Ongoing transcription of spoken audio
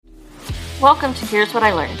Welcome to Here's What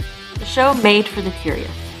I Learned, the show made for the curious.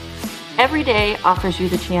 Every day offers you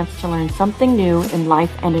the chance to learn something new in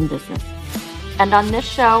life and in business. And on this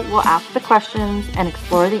show, we'll ask the questions and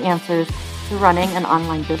explore the answers to running an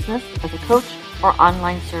online business as a coach or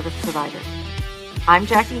online service provider. I'm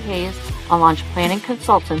Jackie Hayes, a launch planning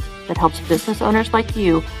consultant that helps business owners like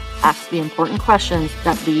you ask the important questions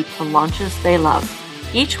that lead to launches they love.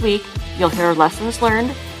 Each week, you'll hear lessons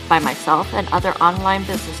learned by myself and other online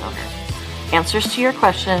business owners, answers to your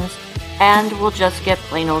questions, and we'll just get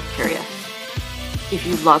plain old curious. If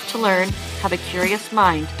you love to learn, have a curious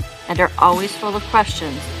mind, and are always full of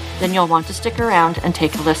questions, then you'll want to stick around and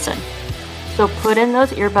take a listen. So put in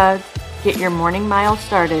those earbuds, get your morning mile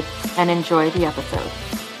started, and enjoy the episode.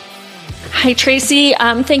 Hi, Tracy.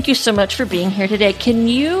 Thank you so much for being here today. Can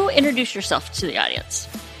you introduce yourself to the audience?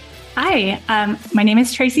 Hi, my name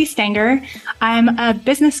is Tracy Stanger. I'm a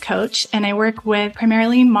business coach, and I work with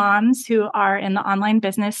primarily moms who are in the online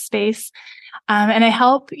business space. And I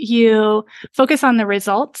help you focus on the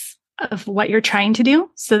results of what you're trying to do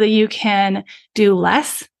so that you can do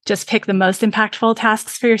less, just pick the most impactful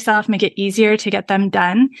tasks for yourself, make it easier to get them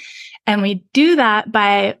done. And we do that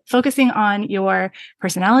by focusing on your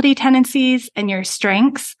personality tendencies and your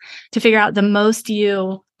strengths to figure out the most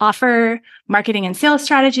you offer marketing and sales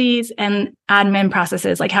strategies and admin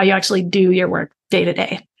processes, like how you actually do your work day to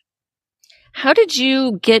day. How did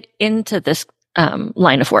you get into this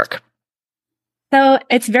line of work? So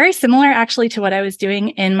it's very similar actually to what I was doing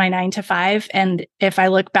in my 9 to 5. And if I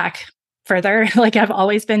look back further, like I've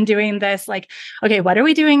always been doing this, like, okay, what are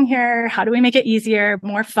we doing here? How do we make it easier,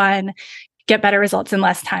 more fun, get better results in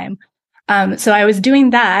less time? So I was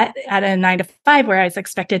doing that at a 9 to 5 where I was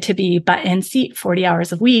expected to be butt in seat 40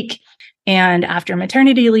 hours a week. And after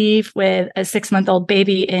maternity leave with a 6-month-old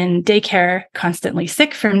baby in daycare, constantly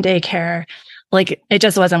sick from daycare, like it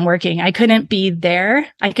just wasn't working. I couldn't be there.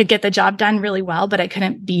 I could get the job done really well, but I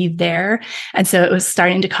couldn't be there. And so it was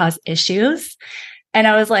starting to cause issues. And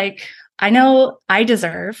I was like, I know I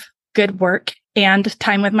deserve good work and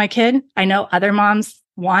time with my kid. I know other moms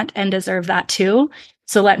want and deserve that too.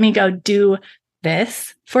 So let me go do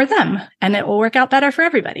this for them and it will work out better for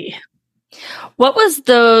everybody. What was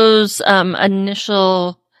those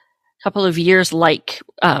initial couple of years like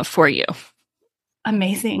for you?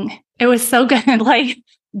 Amazing. It was so good. Like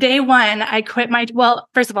day one, I quit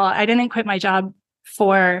first of all, I didn't quit my job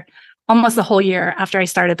for almost the whole year after I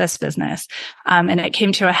started this business. And it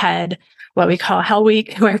came to a head, what we call Hell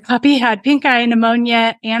Week, where puppy had pink eye,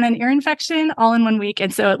 pneumonia, and an ear infection all in 1 week.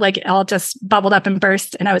 And so it all just bubbled up and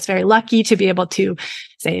burst. And I was very lucky to be able to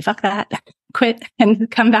say, fuck that, quit and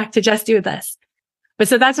come back to just do this. But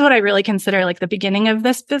so that's what I really consider like the beginning of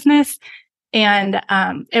this business. And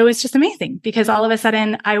it was just amazing because all of a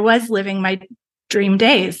sudden I was living my dream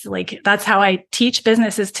days. Like that's how I teach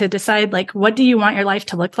businesses to decide like, what do you want your life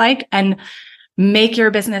to look like and make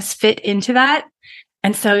your business fit into that.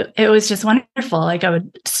 And so it was just wonderful. Like I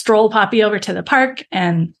would stroll Poppy over to the park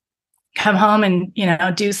and come home and,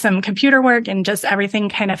 do some computer work and just everything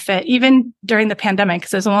kind of fit. Even during the pandemic,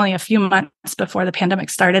 because it was only a few months before the pandemic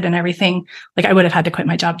started and everything, like I would have had to quit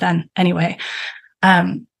my job then anyway.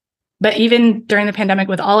 But even during the pandemic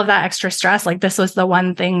with all of that extra stress, like this was the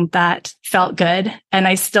one thing that felt good. And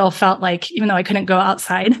I still felt like, even though I couldn't go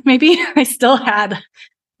outside, maybe I still had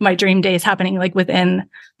my dream days happening like within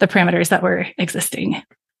the parameters that were existing.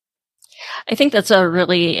 I think that's a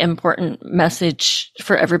really important message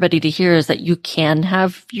for everybody to hear is that you can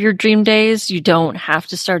have your dream days. You don't have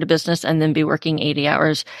to start a business and then be working 80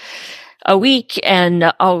 hours a week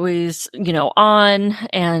and always, on,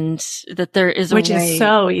 and that there is Which is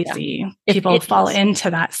so easy. Yeah. People fall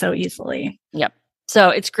into that so easily. Yep. So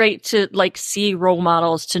it's great to see role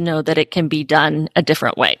models to know that it can be done a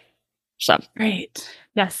different way. So great.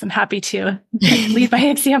 Yes, I'm happy to lead by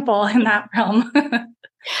example in that realm.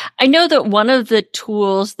 I know that one of the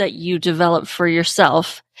tools that you developed for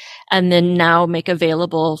yourself and then now make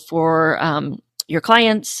available for your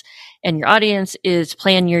clients and your audience is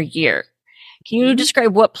Plan Your Year. Can you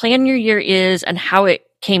describe what Plan Your Year is and how it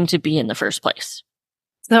came to be in the first place?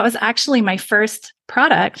 So that was actually my first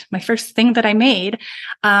product, my first thing that I made,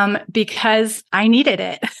 because I needed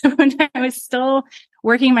it when I was still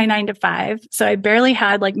working my 9 to 5. So I barely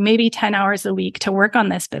had maybe 10 hours a week to work on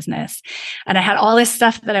this business. And I had all this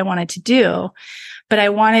stuff that I wanted to do, but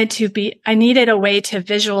I needed a way to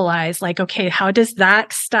visualize okay, how does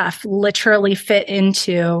that stuff literally fit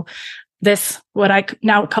into this, what I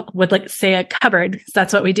now would say a cupboard. So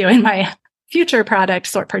that's what we do in my future product,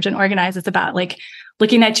 Sort, Purge, and Organize. It's about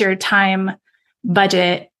looking at your time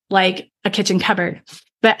budget like a kitchen cupboard.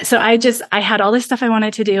 But so I had all this stuff I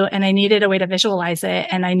wanted to do and I needed a way to visualize it.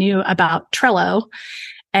 And I knew about Trello.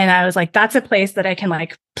 And I was like, that's a place that I can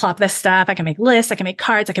like plop this stuff. I can make lists. I can make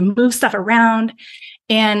cards. I can move stuff around.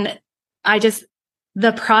 And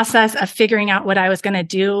the process of figuring out what I was going to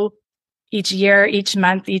do each year, each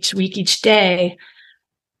month, each week, each day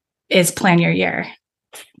is plan your year.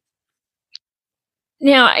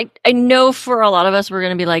 Now, I know for a lot of us, we're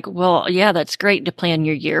going to be like, well, yeah, that's great to plan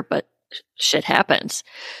your year, but shit happens.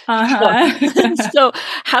 So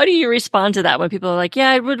how do you respond to that when people are like, yeah,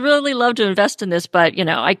 I would really love to invest in this, but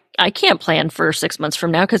I can't plan for 6 months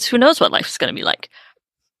from now because who knows what life's going to be like.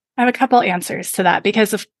 I have a couple answers to that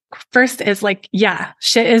because first is like, yeah,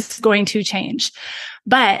 shit is going to change.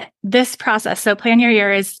 But this process, so plan your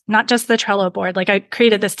year is not just the Trello board. Like I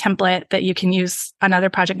created this template that you can use on other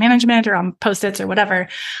project management or on Post-its or whatever,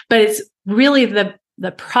 but it's really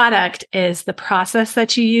the product is the process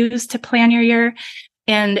that you use to plan your year.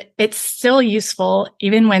 And it's still useful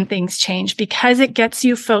even when things change because it gets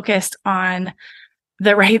you focused on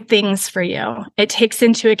the right things for you. It takes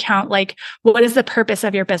into account, like, what is the purpose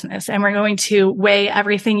of your business? And we're going to weigh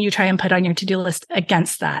everything you try and put on your to-do list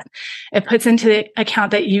against that. It puts into account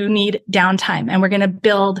that you need downtime and we're going to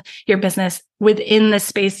build your business within the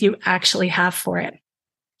space you actually have for it.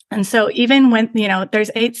 And so even when, there's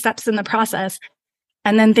 8 steps in the process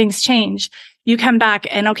and then things change, you come back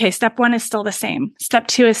and, okay, step 1 is still the same. Step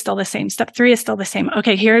 2 is still the same. Step 3 is still the same.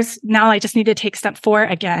 Okay, now I just need to take step 4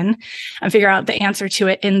 again and figure out the answer to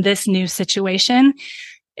it in this new situation.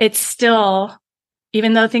 It's still,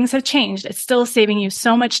 even though things have changed, it's still saving you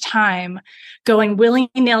so much time going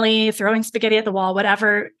willy-nilly, throwing spaghetti at the wall,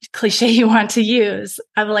 whatever cliche you want to use.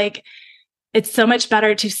 I'm like, it's so much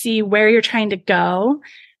better to see where you're trying to go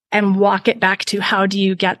and walk it back to how do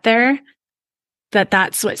you get there.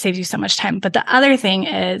 That's what saves you so much time. But the other thing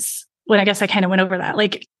is, when I guess I kind of went over that,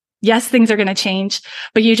 like, yes, things are going to change,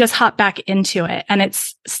 but you just hop back into it and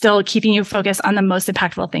it's still keeping you focused on the most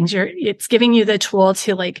impactful things. It's giving you the tool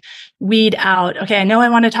to like weed out. Okay, I know I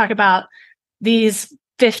want to talk about these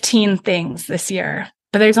 15 things this year,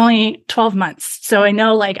 but there's only 12 months. So I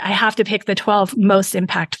know like I have to pick the 12 most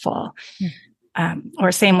impactful.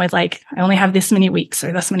 Or same with like, I only have this many weeks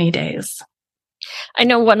or this many days. I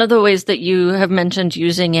know one of the ways that you have mentioned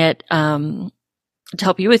using it to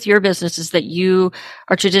help you with your business is that you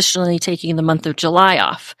are traditionally taking the month of July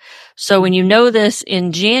off. So when you know this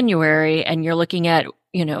in January and you're looking at,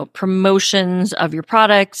 promotions of your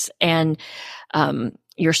products and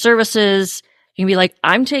your services, you can be like,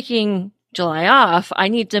 I'm taking July off. I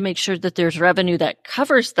need to make sure that there's revenue that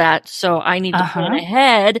covers that. So I need to plan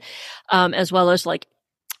ahead, as well as like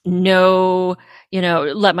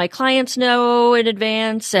let my clients know in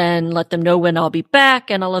advance and let them know when I'll be back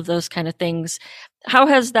and all of those kind of things. What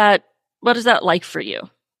is that like for you?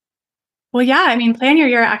 Well, yeah, I mean, Plan Your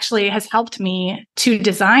Year actually has helped me to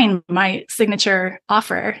design my signature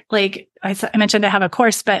offer. Like I mentioned, I have a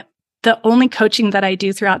course, but the only coaching that I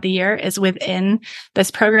do throughout the year is within this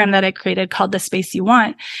program that I created called The Space You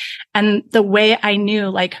Want. And the way I knew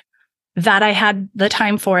like that I had the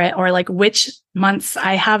time for it or like which months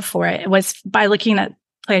I have for it was by looking at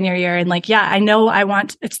Plan Your Year and like, yeah, I know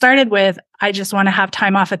it started with, I just want to have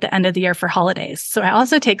time off at the end of the year for holidays. So I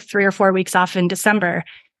also take 3 or 4 weeks off in December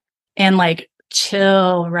and like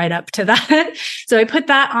chill right up to that. So I put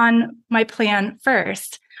that on my plan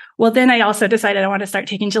first. Well, then I also decided I want to start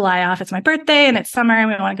taking July off. It's my birthday and it's summer and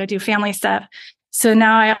we want to go do family stuff. So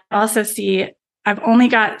now I also see I've only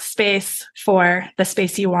got space for The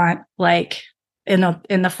Space You Want, like in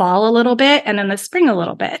the fall a little bit and in the spring a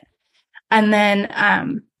little bit. And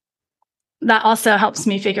then that also helps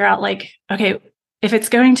me figure out like, okay, if it's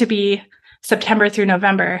going to be September through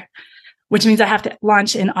November, which means I have to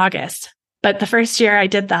launch in August. But the first year I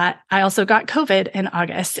did that, I also got COVID in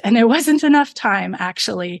August and it wasn't enough time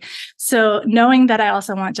actually. So knowing that I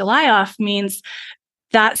also want July off means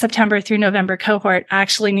that September through November cohort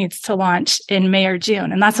actually needs to launch in May or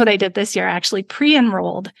June. And that's what I did this year. I actually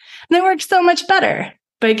pre-enrolled and it worked so much better.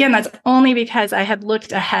 But again, that's only because I had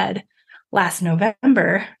looked ahead last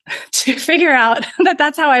November to figure out that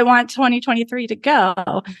that's how I want 2023 to go.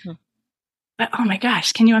 Mm-hmm. But oh my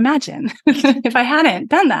gosh, can you imagine if I hadn't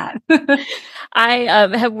done that? I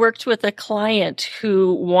have worked with a client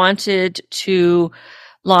who wanted to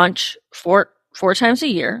launch four times a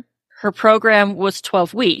year. Her program was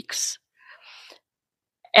 12 weeks.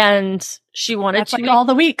 And she wanted all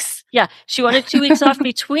the weeks. Yeah. She wanted 2 weeks off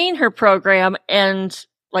between her program and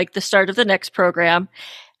like the start of the next program.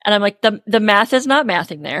 And I'm like, the math is not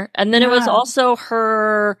mathing there. And then it was also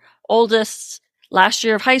her oldest last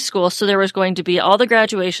year of high school. So there was going to be all the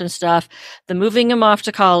graduation stuff, the moving him off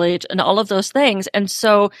to college and all of those things. And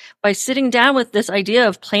so by sitting down with this idea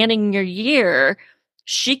of planning your year,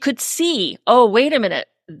 she could see, oh, wait a minute,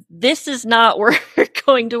 this is not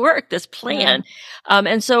going to work, this plan. Yeah.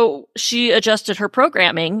 And so she adjusted her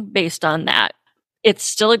programming based on that. It's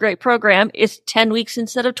still a great program. It's 10 weeks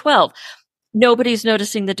instead of 12. Nobody's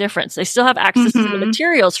noticing the difference. They still have access to the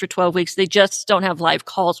materials for 12 weeks. They just don't have live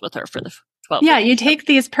calls with her for the 12 Yeah, weeks. you take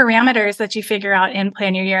these parameters that you figure out in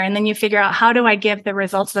Plan Your Year, and then you figure out, how do I give the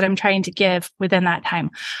results that I'm trying to give within that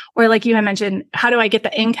time? Or like you had mentioned, how do I get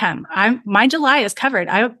the income? My July is covered.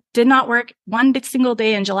 I did not work one single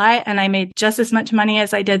day in July, and I made just as much money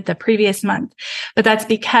as I did the previous month. But that's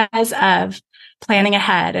because of planning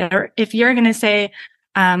ahead. Or if you're going to say,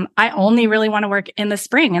 I only really want to work in the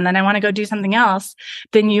spring and then I want to go do something else,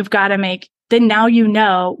 then you've got to then now you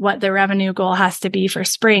know what the revenue goal has to be for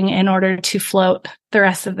spring in order to float the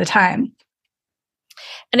rest of the time.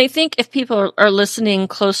 And I think if people are listening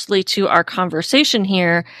closely to our conversation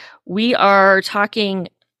here, we are talking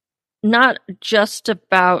not just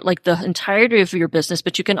about like the entirety of your business,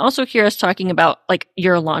 but you can also hear us talking about like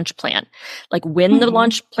your launch plan, like when the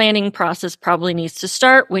launch planning process probably needs to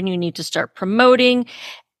start, when you need to start promoting.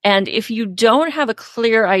 And if you don't have a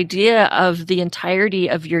clear idea of the entirety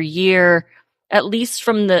of your year, at least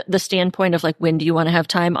from the standpoint of like, when do you want to have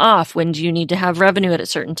time off? When do you need to have revenue at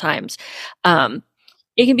certain times?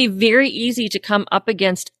 It can be very easy to come up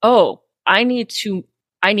against, oh, I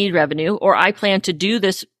need revenue, or I plan to do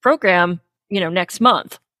this program, next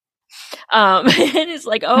month. And it's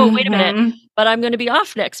like, oh, wait a minute, but I'm going to be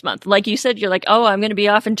off next month. Like you said, you're like, oh, I'm going to be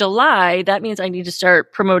off in July. That means I need to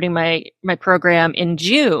start promoting my program in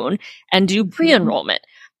June and do pre-enrollment.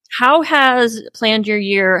 How has Planned Your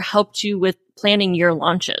Year helped you with planning your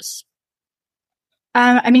launches?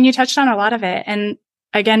 You touched on a lot of it. And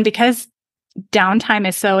again, because downtime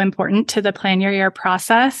is so important to the Plan Your Year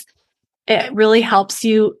process, it really helps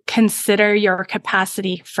you consider your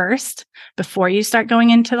capacity first before you start going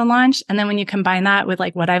into the launch. And then when you combine that with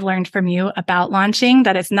like what I've learned from you about launching,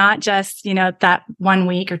 that it's not just, that 1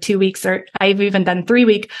 week or 2 weeks, or I've even done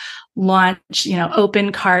 3-week launch,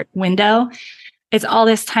 open cart window. It's all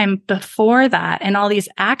this time before that and all these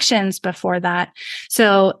actions before that.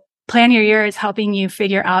 So Plan Your Year is helping you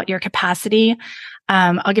figure out your capacity.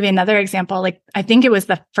 I'll give you another example. Like, I think it was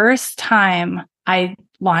the first time I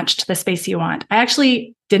launched The Space You Want. I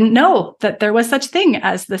actually didn't know that there was such thing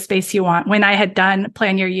as The Space You Want when I had done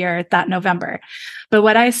Plan Your Year that November. But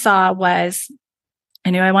what I saw was, I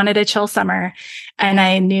knew I wanted a chill summer, and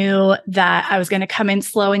I knew that I was going to come in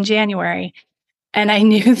slow in January. And I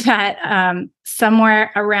knew that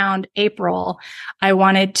somewhere around April, I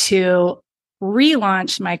wanted to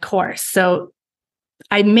relaunch my course. So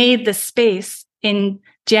I made the space in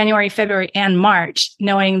January, February, and March,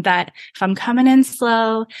 knowing that if I'm coming in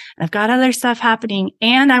slow, I've got other stuff happening,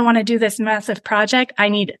 and I want to do this massive project, I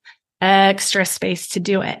need extra space to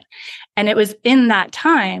do it. And it was in that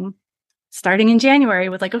time, starting in January,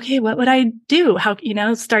 with like, okay, what would I do? How,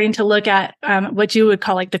 starting to look at what you would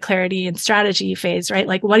call like the clarity and strategy phase, right?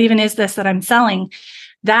 Like, what even is this that I'm selling?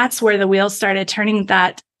 That's where the wheels started turning,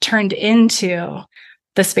 that turned into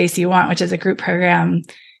The Space You Want, which is a group program,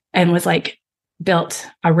 and was like built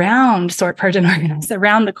around Sort, Purge, and Organize,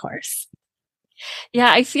 around the course.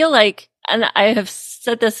 Yeah, I feel like, and I have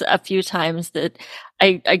said this a few times, that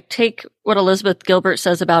I take what Elizabeth Gilbert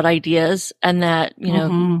says about ideas, and that,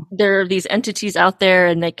 there are these entities out there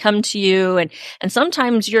and they come to you, and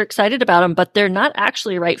sometimes you're excited about them, but they're not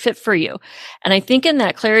actually a right fit for you. And I think in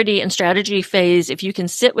that clarity and strategy phase, if you can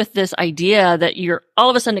sit with this idea that you're all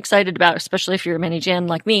of a sudden excited about, especially if you're a mini Jan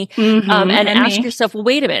like me, and ask yourself, well,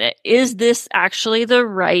 wait a minute, is this actually the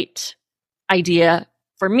right idea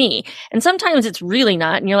for me? And sometimes it's really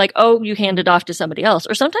not. And you're like, oh, you hand it off to somebody else.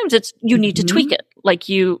 Or sometimes it's, you need to tweak it like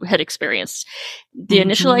you had experienced. The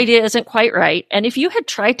initial idea isn't quite right. And if you had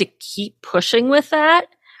tried to keep pushing with that,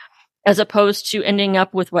 as opposed to ending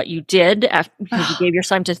up with what you did because you gave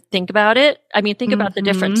yourself time to think about it, think about the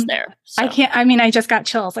difference there. So. I just got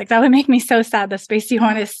chills. Like, that would make me so sad. The Space You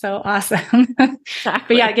Want is so awesome. Exactly.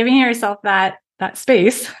 But yeah, giving yourself that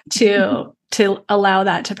space to allow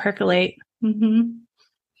that to percolate.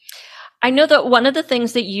 I know that one of the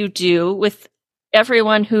things that you do with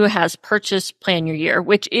everyone who has purchased Plan Your Year,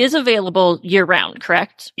 which is available year round,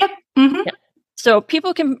 correct? Yep. Yep. So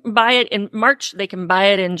people can buy it in March. They can buy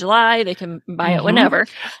it in July. They can buy it whenever.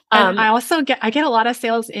 And I also get a lot of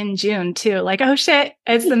sales in June too. Like, oh shit,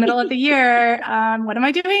 it's the middle of the year. What am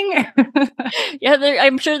I doing? Yeah,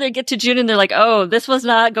 I'm sure they get to June and they're like, oh, this was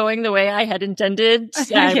not going the way I had intended.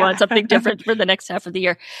 I want something different for the next half of the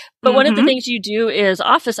year. But one of the things you do is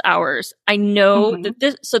office hours. I know that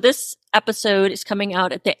this episode is coming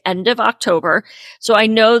out at the end of October. So I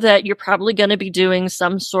know that you're probably going to be doing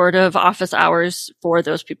some sort of office hours for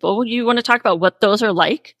those people. You want to talk about what those are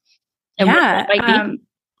like? And what that might be?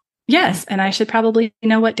 Yes. And I should probably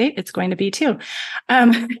know what date it's going to be too.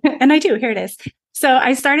 And I do. Here it is. So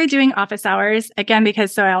I started doing office hours again,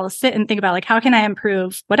 because I'll sit and think about like, how can I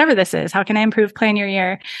improve whatever this is? How can I improve Plan Your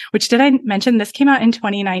Year? Which, did I mention this came out in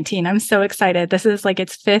 2019? I'm so excited. This is like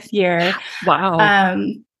its 5th year. Wow.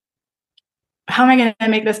 How am I going to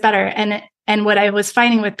make this better? And what I was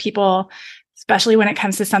finding with people, especially when it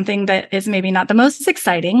comes to something that is maybe not the most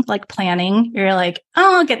exciting, like planning, you're like,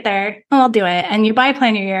 oh, I'll get there. Oh, I'll do it. And you buy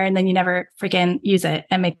Plan Your Year and then you never freaking use it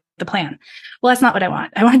and make the plan. Well, that's not what I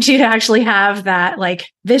want. I want you to actually have that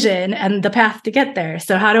like vision and the path to get there.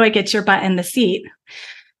 So how do I get your butt in the seat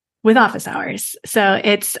with office hours? So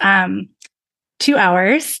it's 2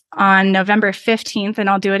 hours on November 15th, and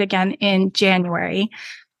I'll do it again in January.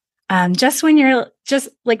 Just when you're just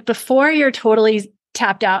like before you're totally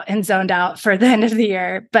tapped out and zoned out for the end of the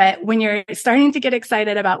year. But when you're starting to get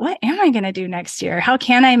excited about what am I going to do next year? How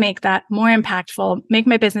can I make that more impactful, make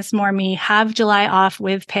my business more me, have July off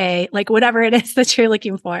with pay, like whatever it is that you're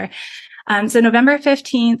looking for. So November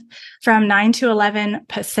 15th from 9 to 11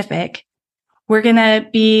 Pacific, we're going to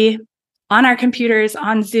be on our computers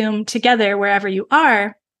on Zoom together wherever you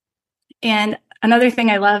are. And another thing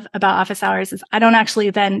I love about office hours is I don't actually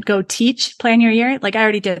then go teach Plan Your Year. Like I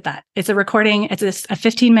already did that. It's a recording. It's a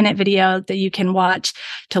 15-minute video that you can watch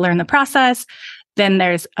to learn the process. Then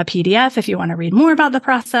there's a PDF if you want to read more about the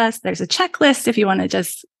process. There's a checklist if you want to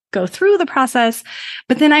just go through the process.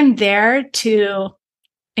 But then I'm there to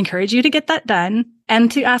encourage you to get that done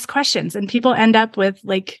and to ask questions. And people end up with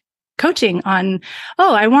like coaching on,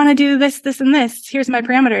 oh, I want to do this, this, and this. Here's my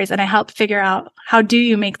parameters. And I help figure out how do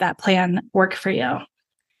you make that plan work for you.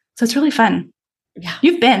 So it's really fun. Yeah.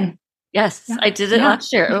 You've been. Yes, yeah. I did it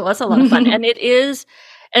last year. It was a lot of fun. And it's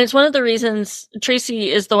one of the reasons Tracy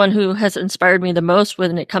is the one who has inspired me the most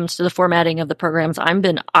when it comes to the formatting of the programs I've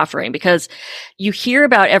been offering, because you hear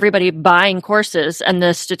about everybody buying courses and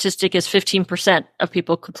the statistic is 15% of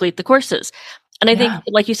people complete the courses. And I think,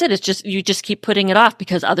 like you said, it's just, you just keep putting it off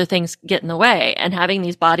because other things get in the way, and having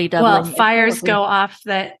these body doubling. Well, fires go off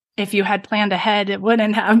that if you had planned ahead, it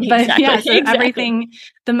wouldn't have. But everything,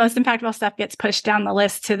 the most impactful stuff gets pushed down the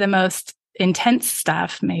list to the most intense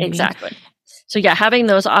stuff, maybe. Exactly. So yeah, having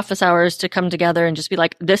those office hours to come together and just be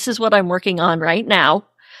like, this is what I'm working on right now.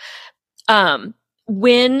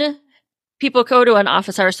 When people go to an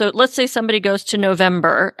office hour, so let's say somebody goes to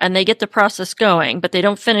November and they get the process going, but they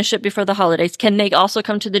don't finish it before the holidays. Can they also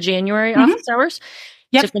come to the January office hours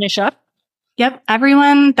to finish up? Yep.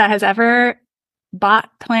 Everyone that has ever bought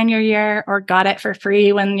Plan Your Year or got it for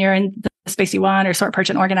free when you're in the space you want or sort, purge,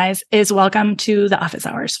 and organize is welcome to the office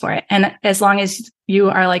hours for it. And as long as you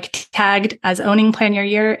are like tagged as owning Plan Your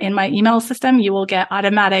Year in my email system, you will get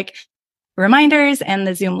automatic reminders and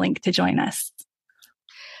the Zoom link to join us.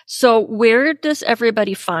 So where does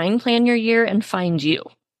everybody find Plan Your Year and find you?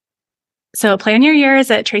 So Plan Your Year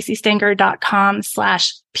is at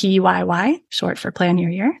tracystanger.com/PYY, short for Plan Your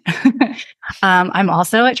Year. I'm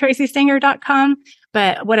also at tracystanger.com,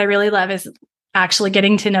 but what I really love is actually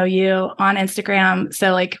getting to know you on Instagram.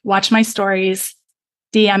 So like watch my stories,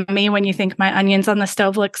 DM me when you think my onions on the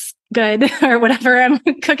stove looks good or whatever I'm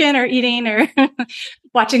cooking or eating or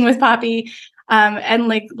watching with Poppy. And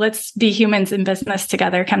like, let's be humans in business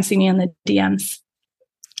together. Come see me in the DMs.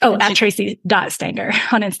 Oh, at Tracy.Stanger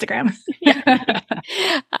on Instagram.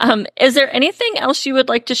 Is there anything else you would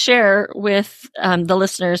like to share with the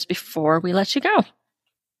listeners before we let you go?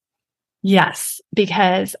 Yes,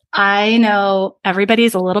 because I know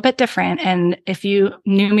everybody's a little bit different. And if you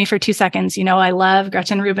knew me for 2 seconds, you know I love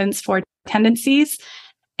Gretchen Rubin's 4 tendencies.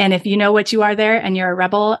 And if you know what you are there and you're a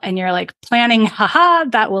rebel and you're like planning,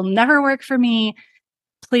 that will never work for me,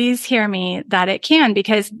 please hear me that it can,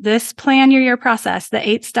 because this Plan Your Year process, the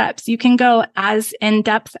 8 steps, you can go as in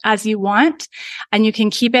depth as you want, and you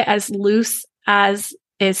can keep it as loose as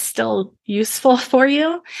is still useful for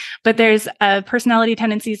you. But there's a personality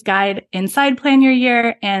tendencies guide inside Plan Your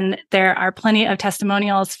Year. And there are plenty of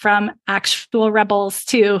testimonials from actual rebels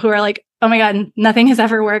too, who are like, oh my God, nothing has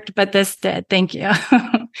ever worked, but this did. Thank you.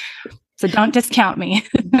 So don't discount me.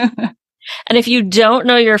 And if you don't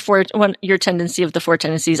know your tendency of the 4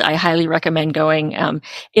 tendencies, I highly recommend going.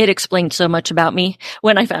 It explained so much about me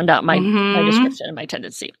when I found out my description and my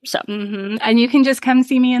tendency. So, and you can just come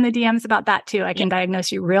see me in the DMs about that too. I can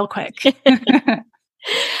diagnose you real quick.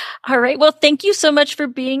 All right. Well, thank you so much for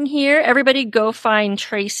being here. Everybody go find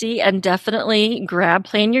Tracy and definitely grab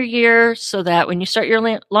Plan Your Year so that when you start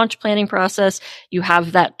your launch planning process, you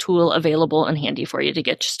have that tool available and handy for you to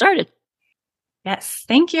get you started. Yes.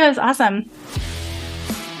 Thank you. It was awesome.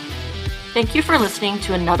 Thank you for listening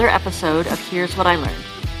to another episode of Here's What I Learned.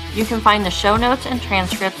 You can find the show notes and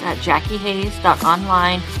transcripts at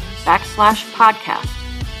jackiehayes.online/podcast.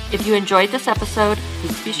 If you enjoyed this episode,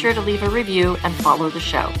 please be sure to leave a review and follow the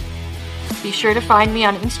show. Be sure to find me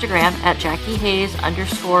on Instagram at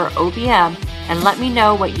JackieHayes_OBM and let me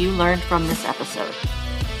know what you learned from this episode.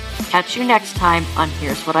 Catch you next time on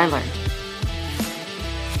Here's What I Learned.